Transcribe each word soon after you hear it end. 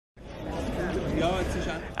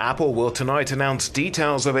Apple will tonight announce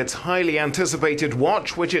details of its highly anticipated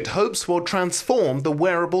watch, which it hopes will transform the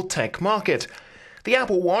wearable tech market. The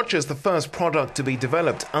Apple Watch is the first product to be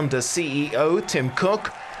developed under CEO Tim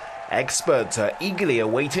Cook. Experts are eagerly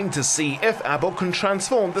awaiting to see if Apple can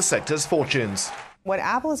transform the sector's fortunes. What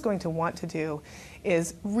Apple is going to want to do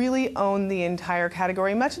is really own the entire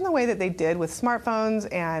category, much in the way that they did with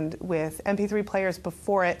smartphones and with MP3 players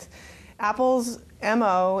before it. Apple's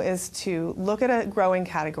MO is to look at a growing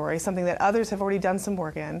category, something that others have already done some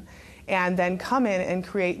work in, and then come in and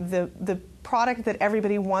create the product that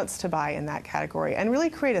everybody wants to buy in that category and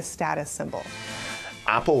really create a status symbol.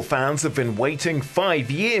 Apple fans have been waiting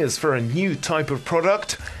 5 years for a new type of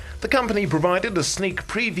product. The company provided a sneak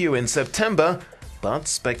preview in September, but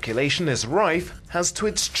speculation is rife as to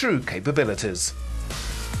its true capabilities.